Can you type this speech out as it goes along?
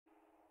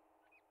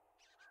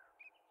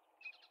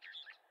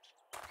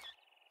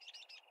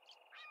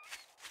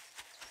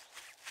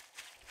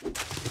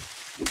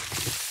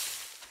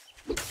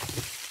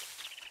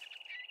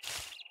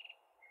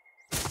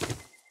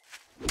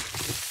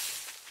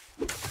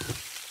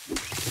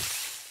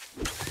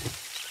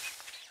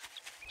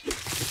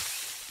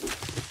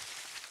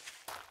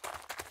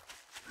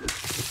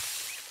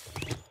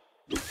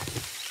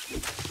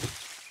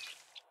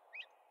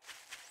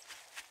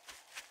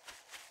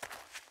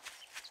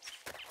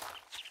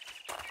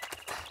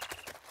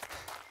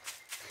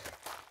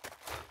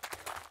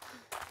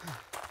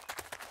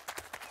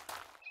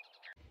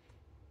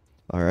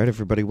Alright,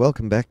 everybody,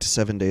 welcome back to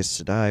 7 Days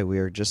to Die. We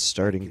are just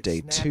starting Get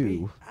day snappy.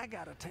 2, I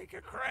gotta take a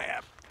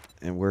crap.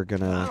 and we're I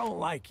gonna don't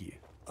like you.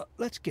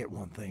 Let's get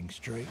one thing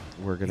straight.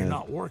 we're You're gonna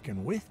not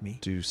working with me.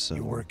 do You're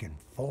some. working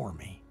for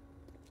me.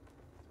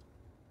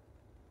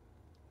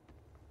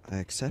 I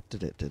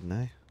accepted it, didn't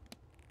I?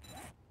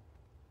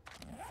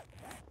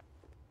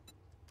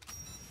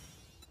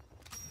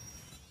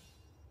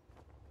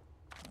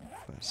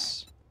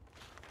 Quests.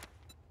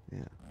 Yeah.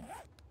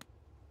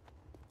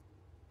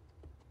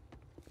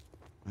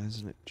 Why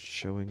isn't it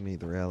showing me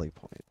the rally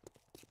point?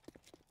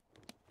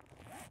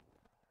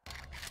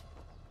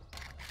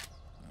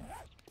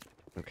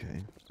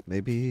 Okay.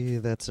 Maybe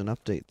that's an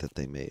update that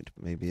they made.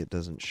 Maybe it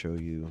doesn't show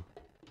you.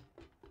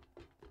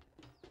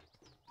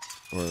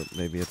 Or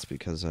maybe it's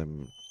because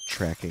I'm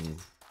tracking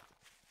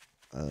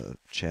a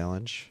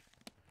challenge.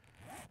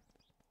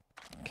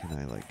 Can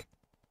I, like,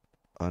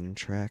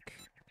 untrack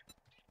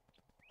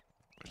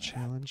a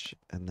challenge?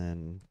 And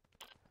then...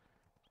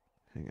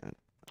 Hang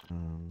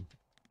on.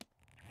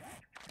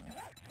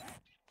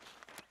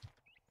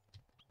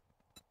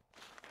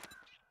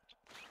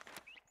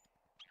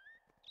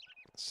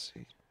 Let's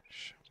see.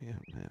 Show me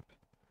a map.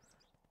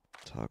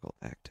 Toggle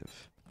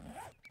active.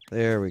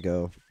 There we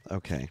go.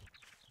 Okay.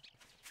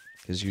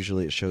 Because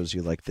usually it shows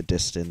you, like, the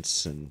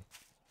distance and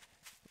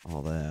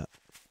all that.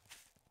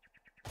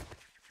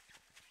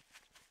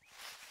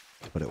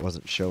 But it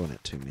wasn't showing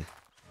it to me.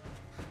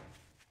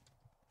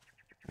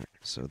 Alright,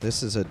 so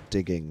this is a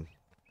digging.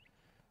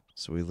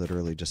 So we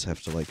literally just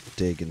have to, like,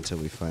 dig until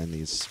we find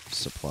these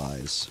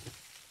supplies.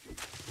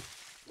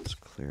 Let's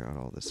clear out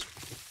all this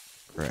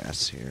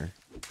grass here.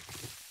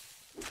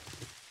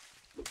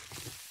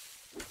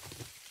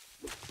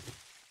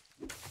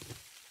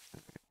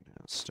 Alright,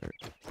 now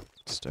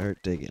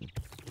start digging.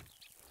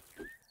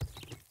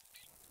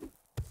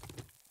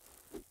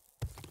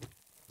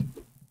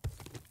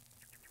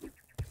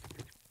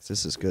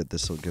 This is good.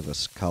 This will give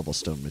us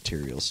cobblestone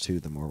materials, too,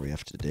 the more we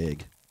have to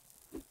dig.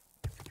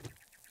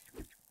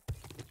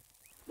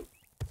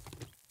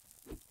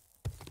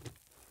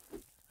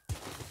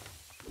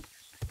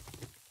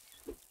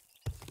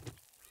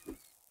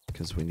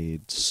 Because we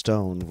need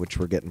stone, which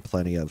we're getting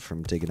plenty of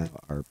from digging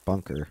out our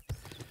bunker.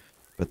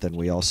 But then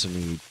we also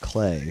need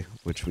clay,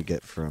 which we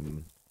get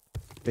from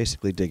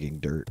basically digging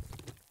dirt.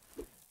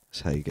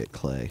 That's how you get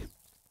clay.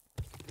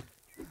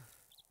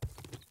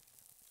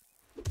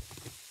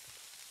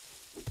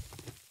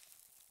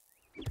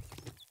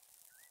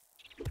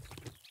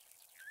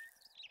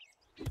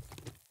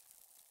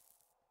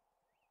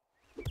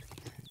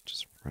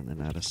 Just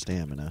running out of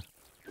stamina.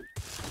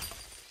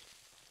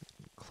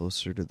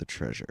 Closer to the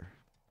treasure.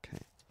 Okay.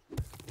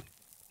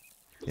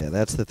 Yeah,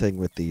 that's the thing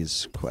with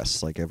these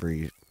quests. Like,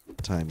 every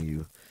time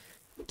you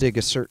dig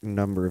a certain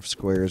number of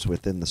squares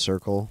within the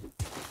circle,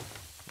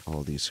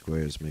 all these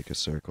squares make a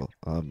circle,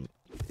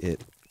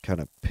 it kind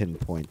of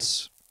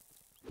pinpoints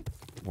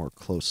more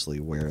closely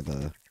where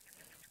the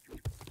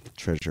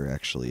treasure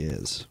actually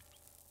is.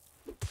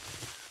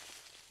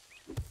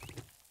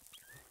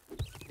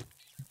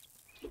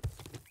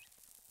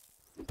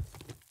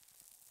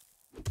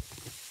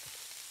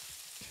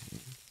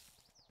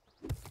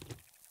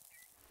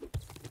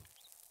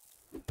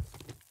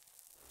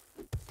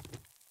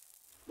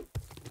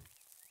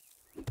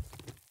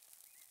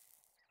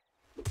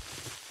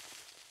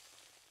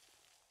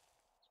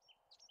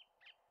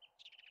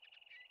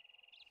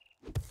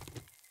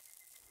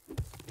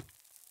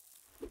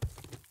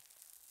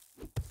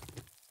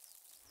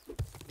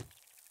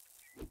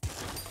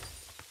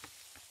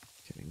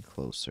 Getting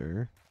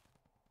closer.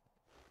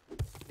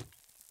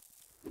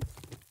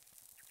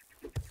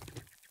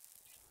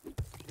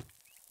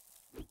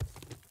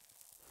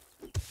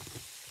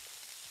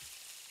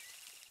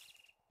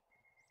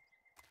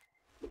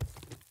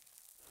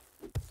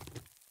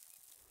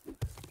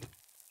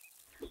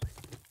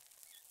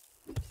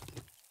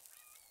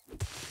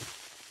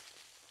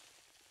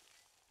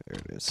 There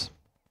it is.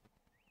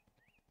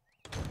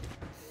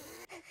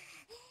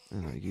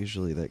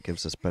 Usually that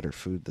gives us better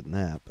food than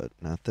that, but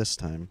not this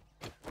time.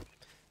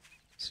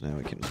 So now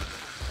we can...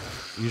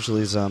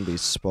 Usually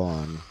zombies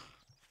spawn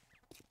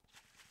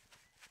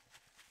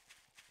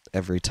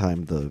every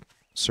time the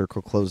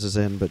circle closes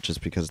in, but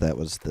just because that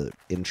was the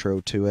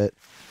intro to it,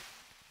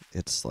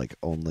 it's like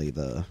only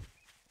the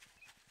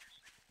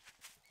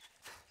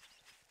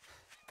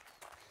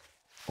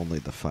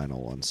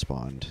final one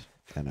spawned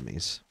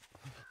enemies.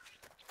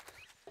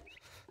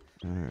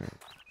 Alright.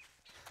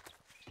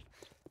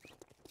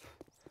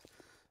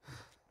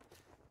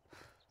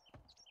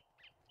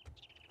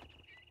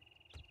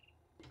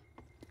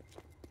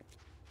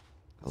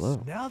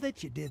 Hello. Now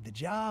that you did the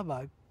job,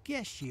 I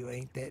guess you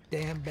ain't that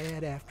damn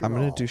bad after I'm all.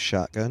 gonna do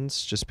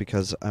shotguns just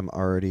because I'm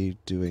already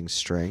doing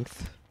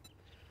strength.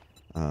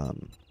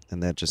 And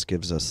that just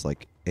gives us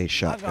like a I got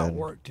shotgun.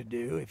 work to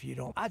do. If you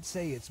don't, I'd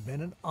say it's been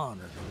an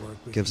honor to work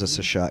with Gives you. us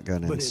a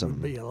shotgun but and it some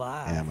would be a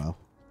lie. ammo.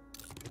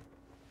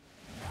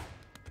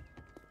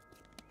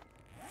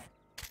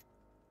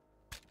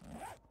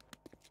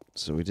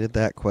 So we did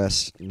that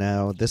quest.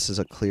 Now this is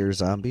a clear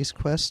zombies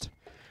quest,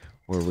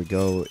 where we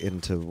go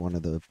into one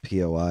of the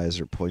POIs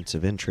or points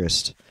of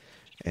interest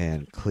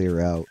and clear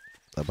out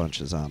a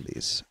bunch of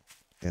zombies.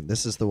 And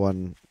this is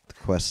the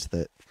quest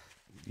that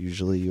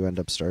usually you end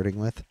up starting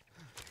with,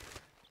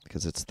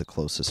 because it's the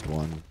closest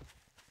one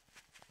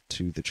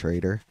to the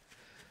trader.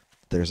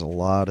 There's a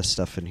lot of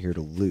stuff in here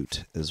to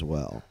loot as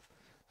well.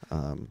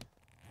 We're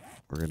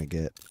going to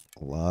get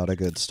a lot of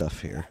good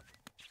stuff here.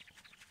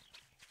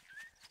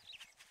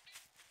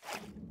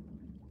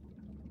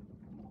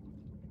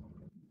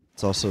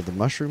 It's also, the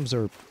mushrooms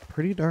are a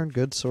pretty darn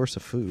good source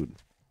of food.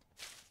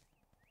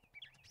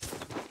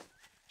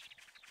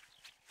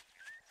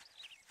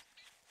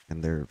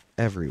 And they're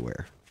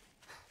everywhere.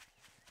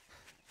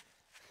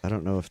 I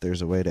don't know if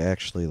there's a way to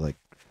actually, like,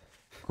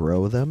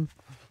 grow them.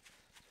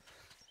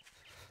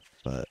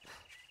 But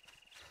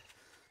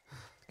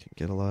can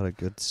get a lot of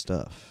good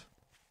stuff.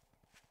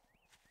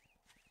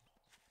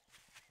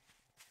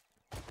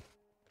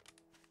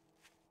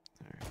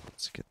 Alright,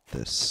 let's get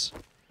this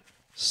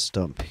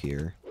stump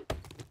here.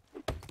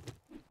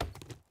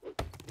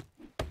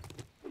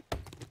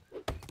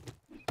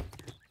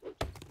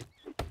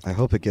 I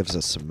hope it gives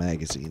us some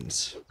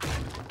magazines.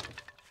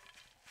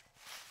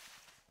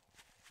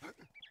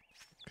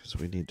 Because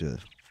we need to...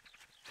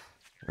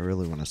 I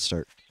really want to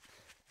start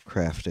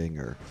crafting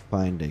or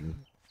finding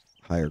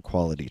higher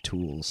quality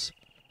tools.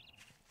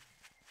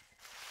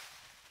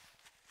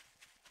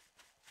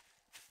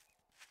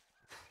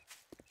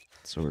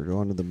 So we're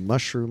going to the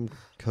Mushroom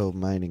Co.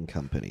 Mining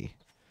Company.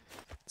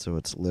 So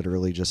it's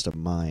literally just a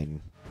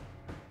mine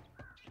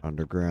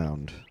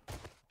underground.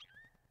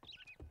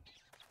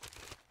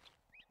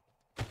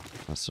 I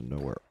also know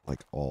where,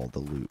 like, all the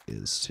loot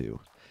is, too.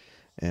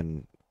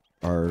 And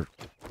our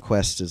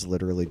quest is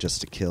literally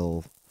just to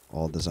kill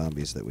all the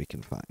zombies that we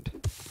can find,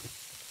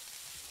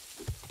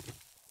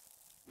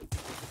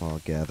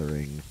 while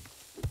gathering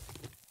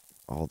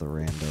all the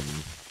random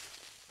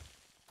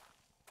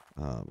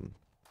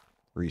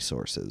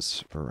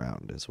resources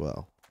around as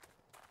well.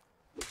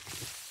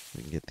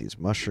 We can get these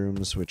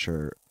mushrooms, which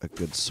are a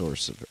good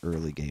source of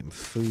early game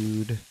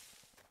food.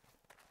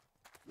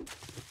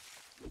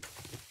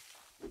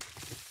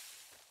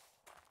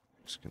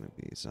 There's going to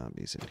be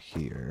zombies in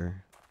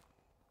here.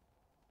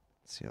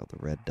 See all the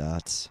red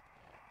dots?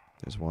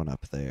 There's one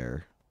up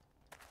there.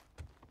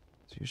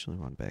 There's usually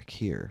one back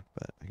here,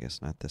 but I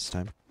guess not this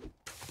time.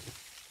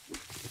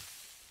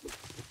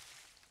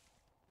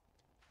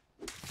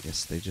 I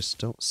guess they just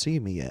don't see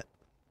me yet.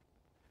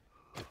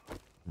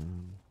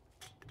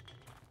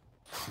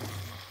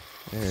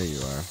 There you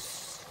are.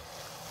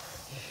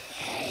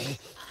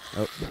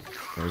 Oh,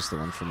 there's the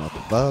one from up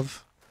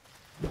above.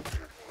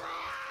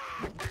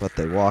 But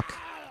they walk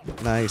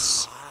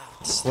nice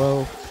and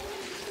slow,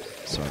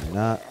 so I'm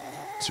not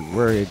too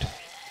worried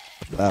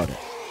about it.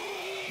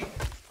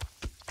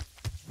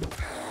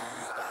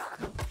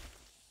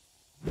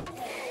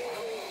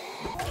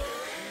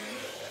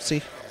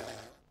 See?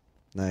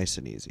 Nice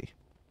and easy.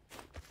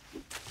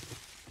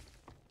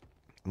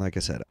 Like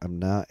I said, I'm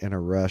not in a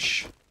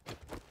rush.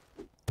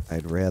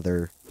 I'd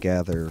rather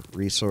gather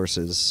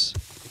resources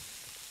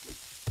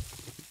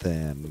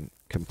than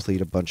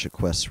complete a bunch of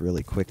quests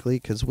really quickly,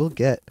 because we'll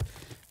get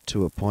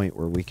to a point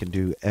where we can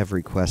do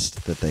every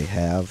quest that they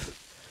have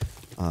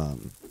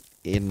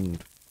in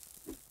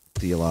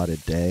the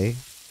allotted day,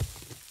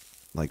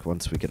 like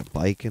once we get a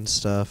bike and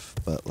stuff.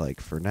 But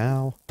like for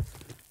now,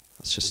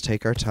 let's just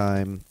take our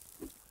time,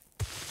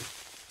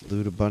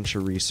 loot a bunch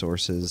of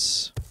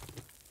resources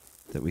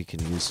that we can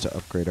use to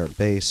upgrade our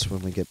base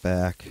when we get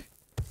back,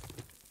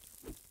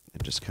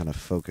 and just kind of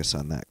focus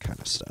on that kind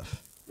of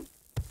stuff.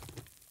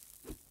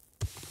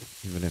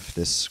 Even if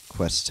this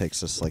quest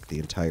takes us like the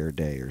entire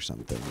day or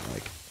something,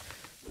 like,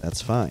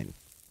 that's fine.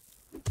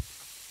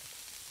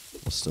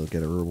 We'll still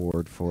get a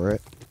reward for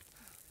it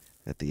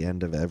at the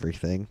end of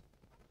everything.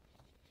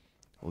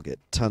 We'll get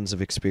tons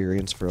of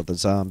experience for all the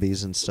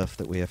zombies and stuff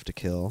that we have to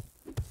kill.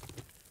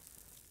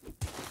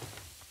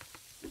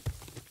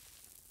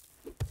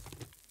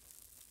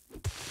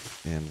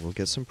 And we'll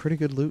get some pretty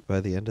good loot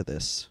by the end of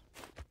this.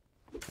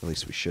 At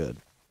least we should.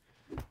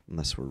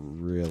 Unless we're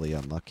really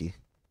unlucky.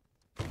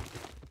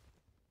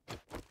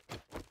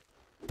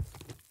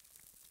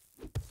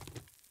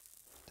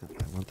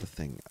 I want the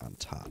thing on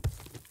top.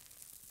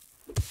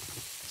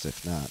 Because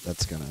if not,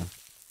 that's gonna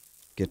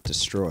get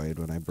destroyed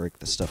when I break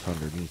the stuff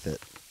underneath it.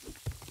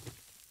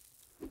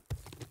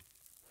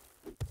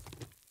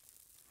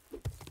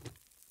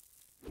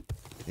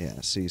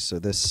 Yeah, see, so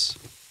this...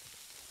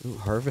 Ooh,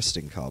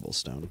 harvesting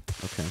cobblestone.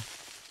 Okay.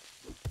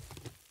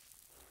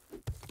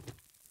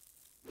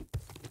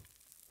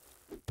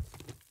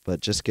 But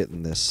just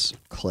getting this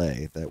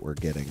clay that we're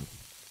getting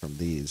from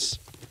these,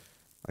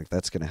 like,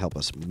 that's going to help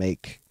us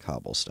make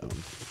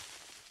cobblestone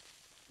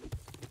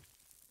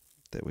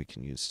that we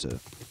can use to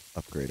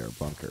upgrade our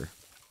bunker.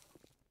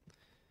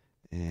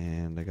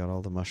 And I got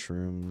all the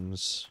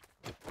mushrooms.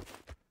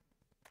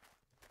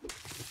 Put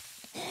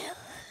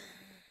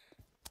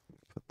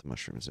the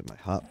mushrooms in my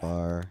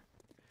hotbar.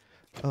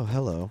 Oh,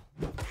 hello.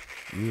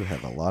 You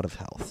have a lot of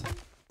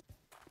health.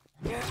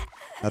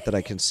 Not that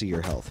I can see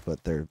your health,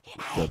 but the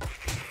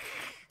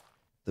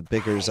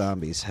bigger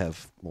zombies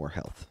have more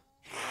health.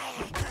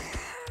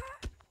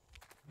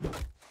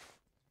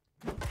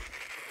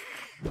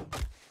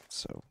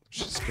 So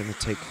she's gonna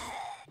take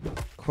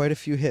quite a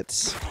few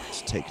hits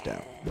to take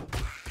down.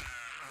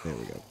 There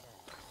we go.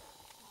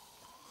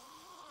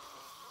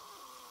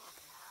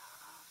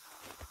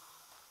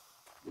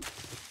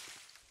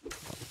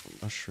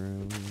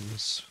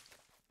 Mushrooms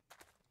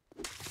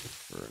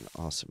for an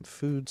awesome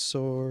food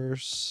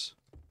source.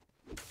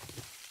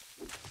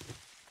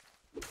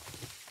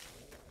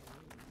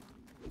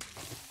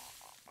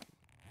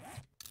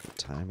 Good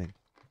timing.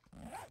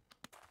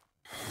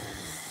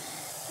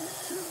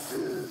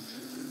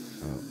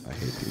 Oh, I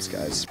hate these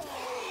guys.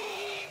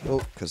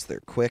 Oh, because they're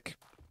quick.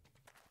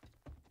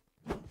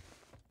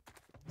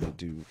 They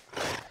do...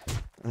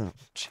 Oh,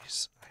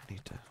 jeez. I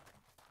need to...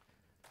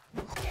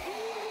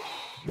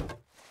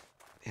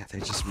 Yeah, they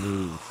just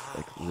move,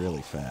 like,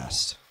 really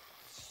fast.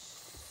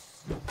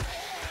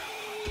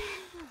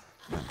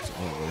 It's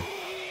over.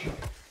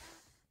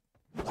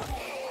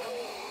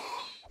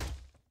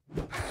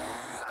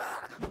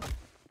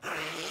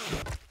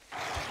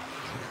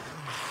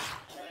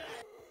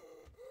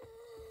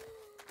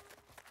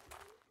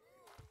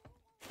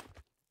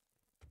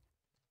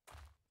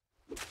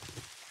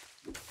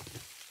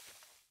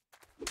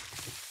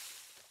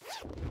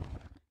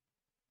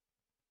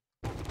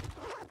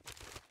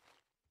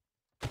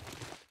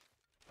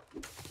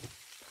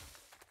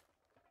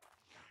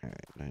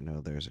 Alright, I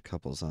know there's a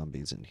couple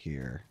zombies in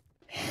here.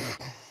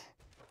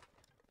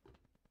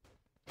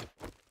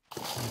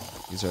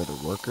 These are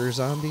the worker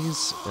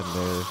zombies, and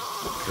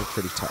they're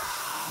pretty tough.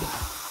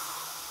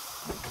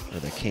 Or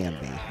they can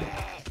be.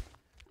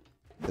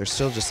 They're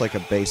still just like a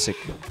basic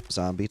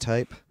zombie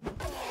type,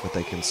 but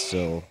they can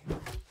still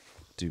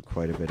do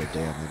quite a bit of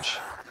damage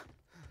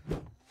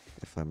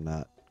if I'm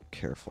not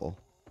careful.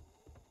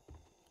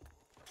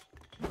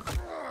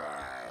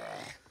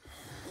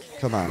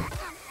 Come on.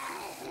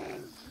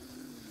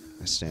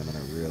 My stamina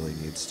really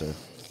needs to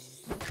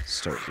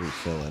start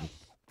refilling.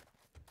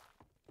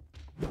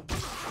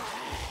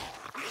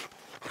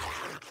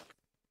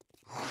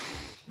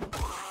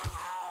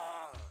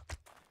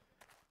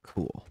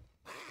 Cool.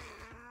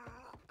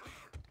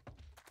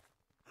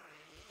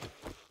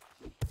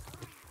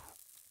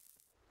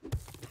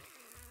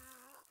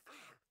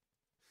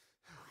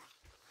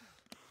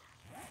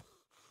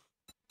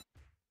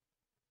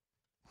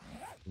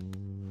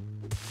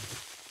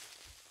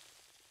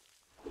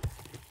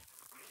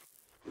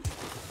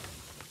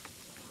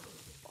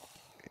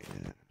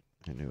 Yeah,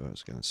 I knew I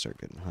was gonna start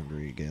getting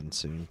hungry again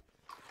soon.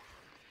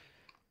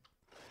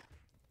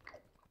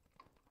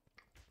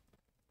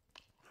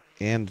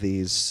 And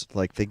these,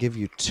 like, they give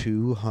you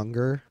 2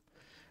 hunger,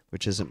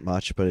 which isn't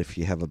much, but if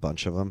you have a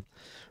bunch of them.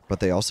 But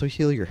they also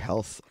heal your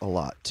health a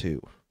lot,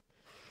 too.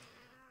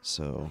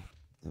 So,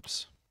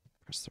 oops,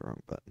 pressed the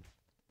wrong button.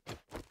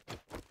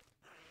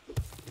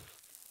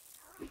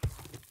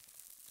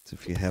 So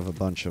if you have a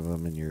bunch of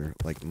them and you're,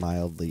 like,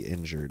 mildly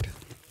injured,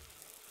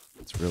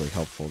 it's really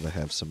helpful to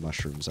have some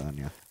mushrooms on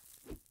you.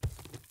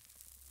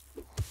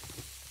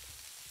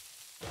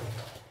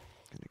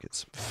 Gonna get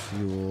some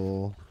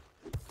fuel.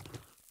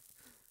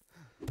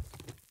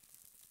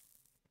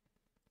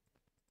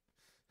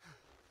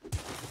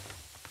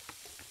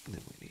 And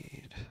then we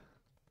need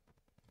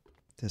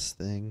this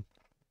thing.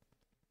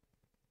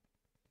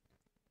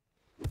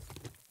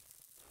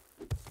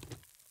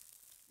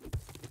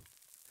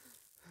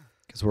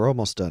 Because we're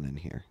almost done in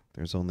here.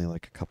 There's only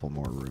like a couple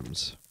more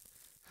rooms.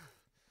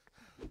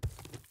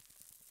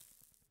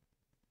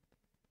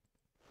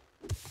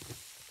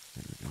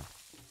 There we go.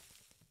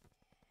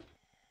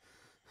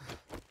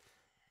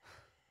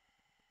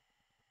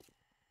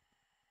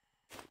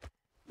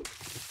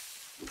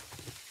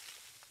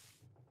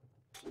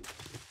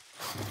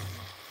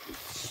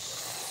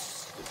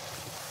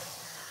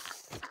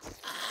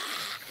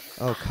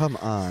 Oh, come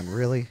on,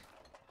 really?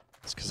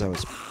 It's because I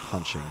was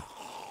punching.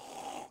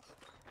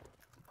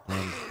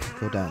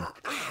 Go down.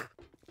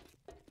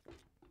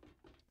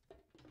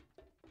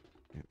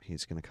 Yep,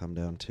 he's gonna come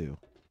down too.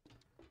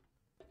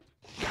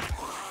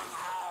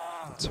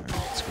 That's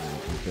alright, it's gonna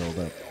let me build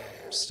up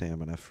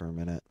stamina for a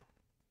minute.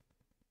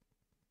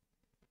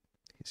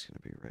 He's gonna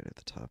be right at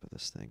the top of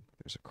this thing.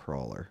 There's a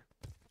crawler.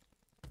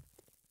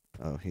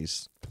 Oh,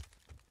 he's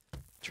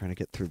trying to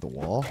get through the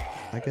wall,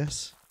 I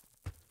guess?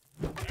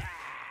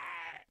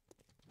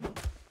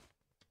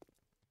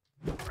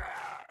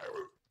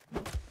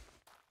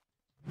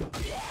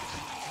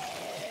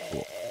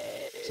 Cool.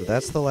 So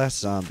that's the last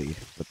zombie,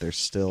 but there's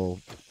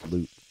still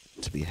loot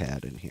to be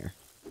had in here.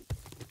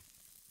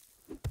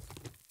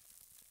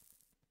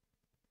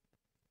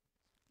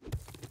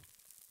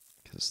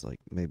 Because, like,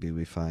 maybe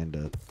we find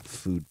a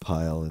food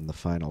pile in the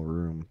final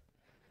room.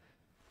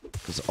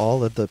 Because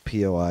all of the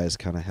POIs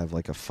kind of have,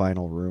 like, a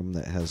final room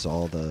that has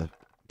all the...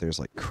 There's,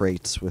 like,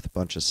 crates with a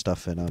bunch of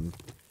stuff in them.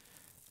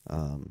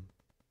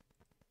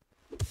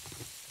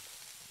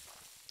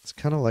 It's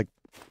kind of like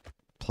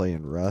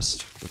playing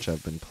Rust, which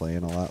I've been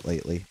playing a lot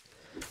lately.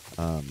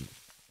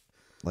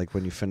 like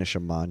when you finish a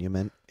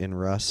monument in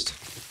Rust,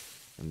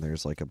 and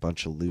there's like a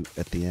bunch of loot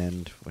at the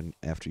end when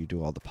after you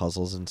do all the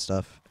puzzles and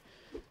stuff.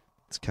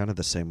 It's kind of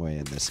the same way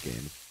in this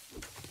game.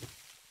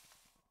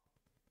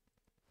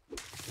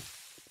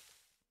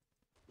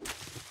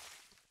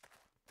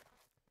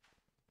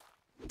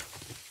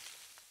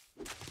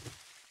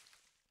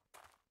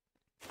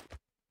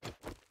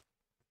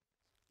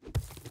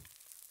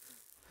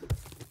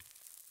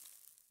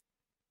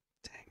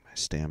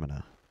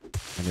 Stamina.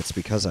 And it's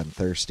because I'm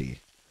thirsty.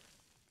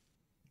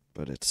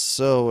 But it's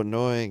so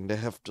annoying to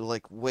have to,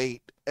 like,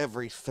 wait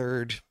every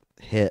third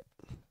hit.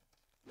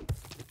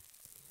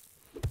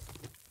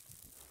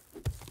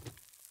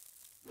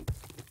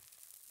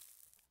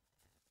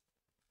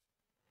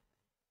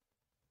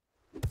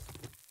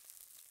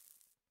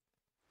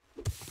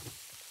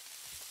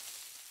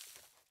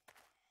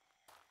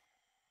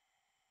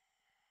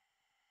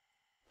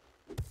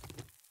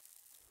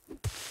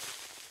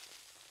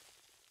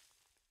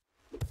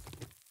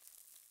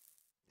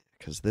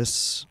 Because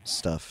this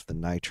stuff, the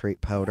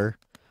nitrate powder,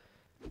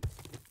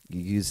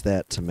 you use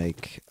that to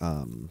make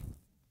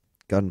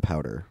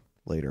gunpowder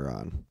later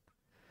on,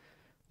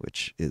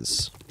 which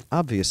is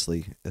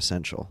obviously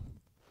essential.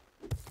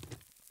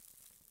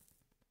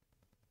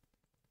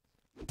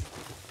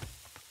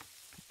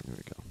 There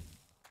we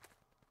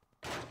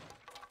go.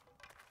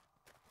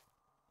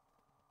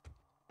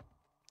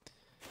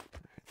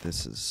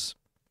 This is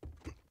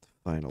the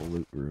final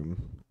loot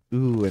room.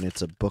 Ooh, and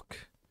it's a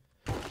book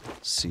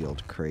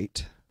sealed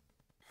crate.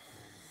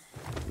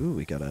 Ooh,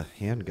 we got a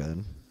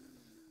handgun.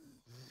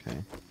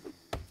 Okay.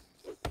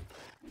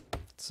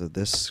 So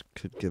this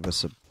could give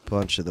us a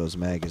bunch of those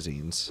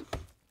magazines.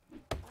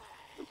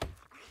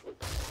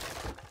 Let's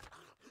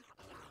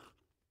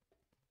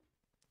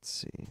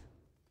see.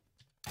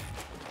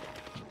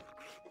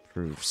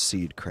 Improve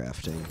seed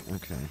crafting.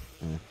 Okay.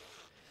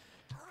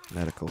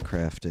 Medical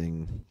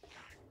crafting.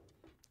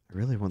 I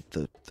really want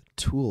the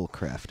tool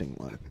crafting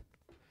one.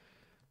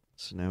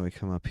 So now we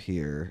come up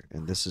here,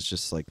 and this is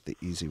just like the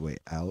easy way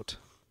out.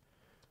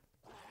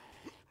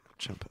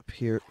 Jump up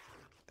here,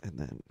 and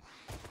then...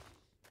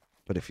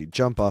 But if you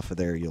jump off of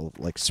there, you'll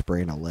like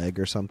sprain a leg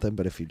or something,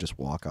 but if you just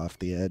walk off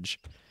the edge,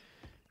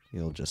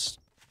 you'll just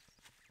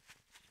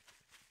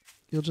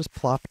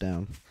plop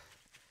down.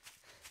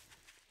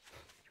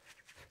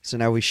 So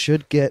now we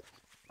should get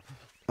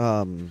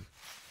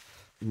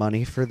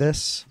money for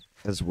this,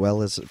 as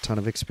well as a ton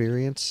of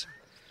experience.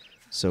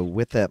 So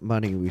with that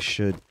money, we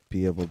should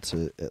be able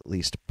to at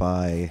least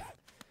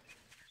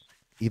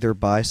either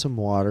buy some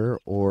water,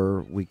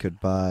 or we could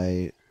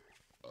buy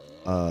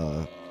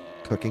a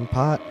cooking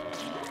pot,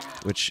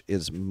 which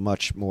is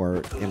much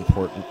more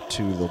important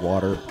to the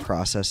water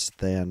process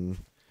than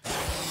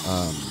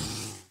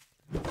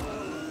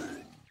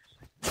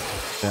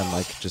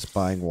like just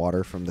buying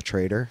water from the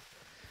trader,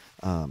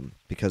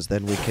 because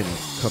then we can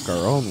cook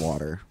our own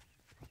water,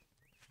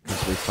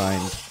 because we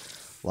find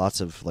lots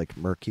of like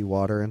murky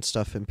water and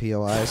stuff in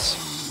POIs.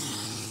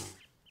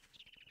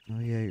 Oh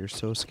yeah, you're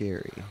so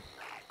scary. I'm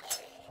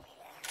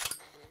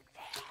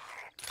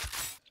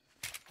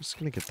just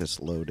gonna get this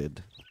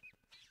loaded.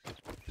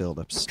 Build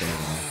up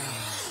stamina.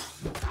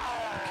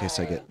 In case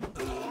I get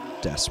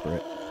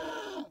desperate.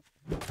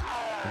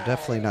 I'm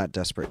definitely not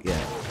desperate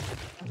yet.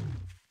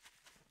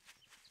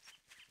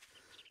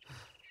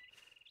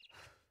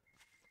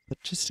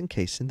 But just in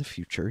case in the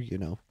future, you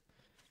know,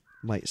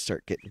 might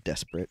start getting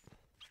desperate.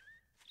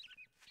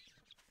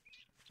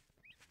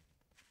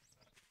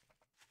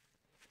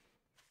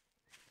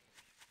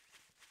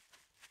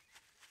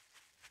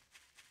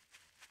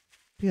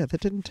 Yeah,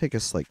 that didn't take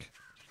us like...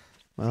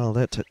 Well,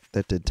 that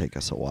did take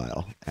us a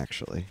while,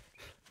 actually.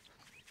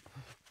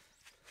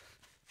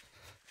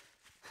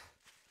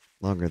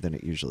 Longer than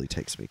it usually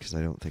takes me, because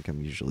I don't think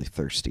I'm usually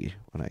thirsty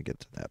when I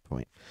get to that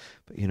point.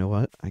 But you know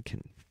what? I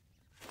can...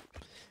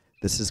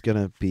 This is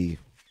gonna be...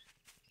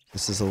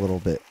 This is a little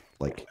bit,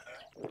 like,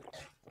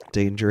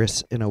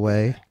 dangerous in a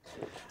way.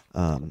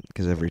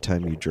 Because every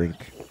time you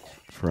drink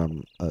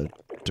from a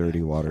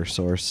dirty water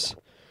source,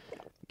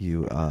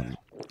 you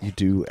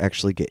do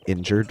actually get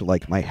injured.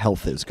 Like, my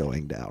health is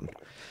going down.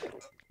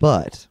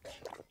 But,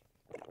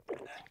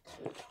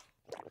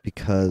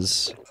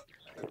 because...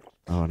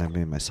 Oh, and I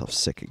made myself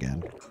sick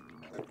again.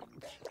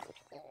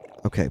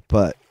 Okay,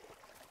 but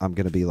I'm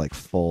going to be, like,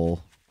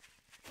 full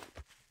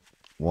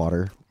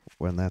water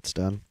when that's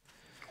done.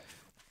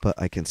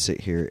 But I can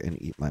sit here and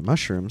eat my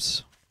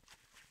mushrooms,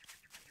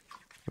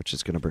 which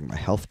is going to bring my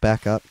health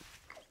back up.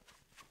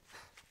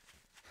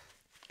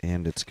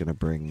 And it's going to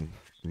bring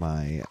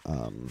my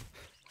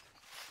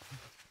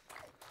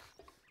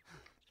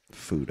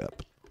food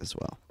up as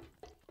well.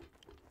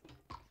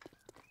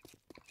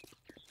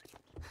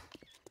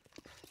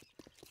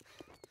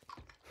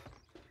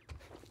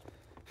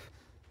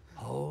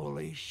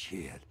 Holy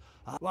shit.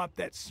 Wipe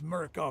that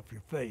smirk off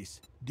your face.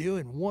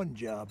 Doing one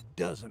job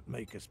doesn't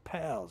make us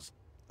pals.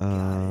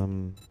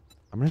 I'm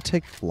going to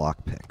take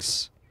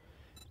lockpicks,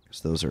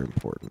 because those are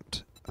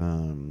important.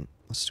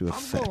 Let's do a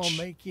fetch. I'm gonna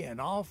make you an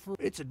offer.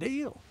 It's a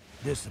deal.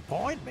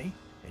 Disappoint me,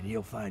 and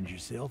you'll find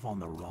yourself on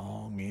the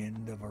wrong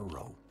end of a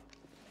rope.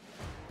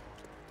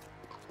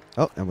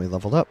 Oh, and we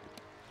leveled up.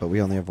 But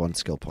we only have 1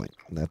 skill point.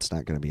 And that's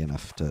not going to be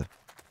enough to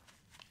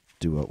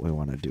do what we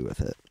want to do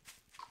with it.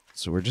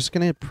 So we're just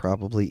going to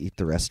probably eat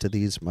the rest of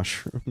these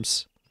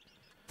mushrooms.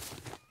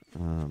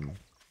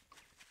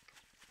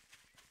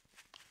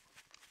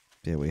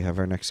 Yeah, we have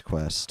our next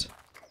quest.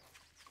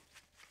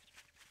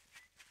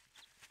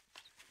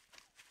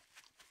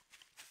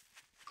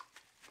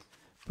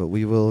 But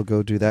we will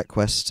go do that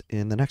quest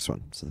in the next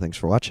one. So thanks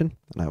for watching,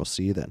 and I will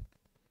see you then.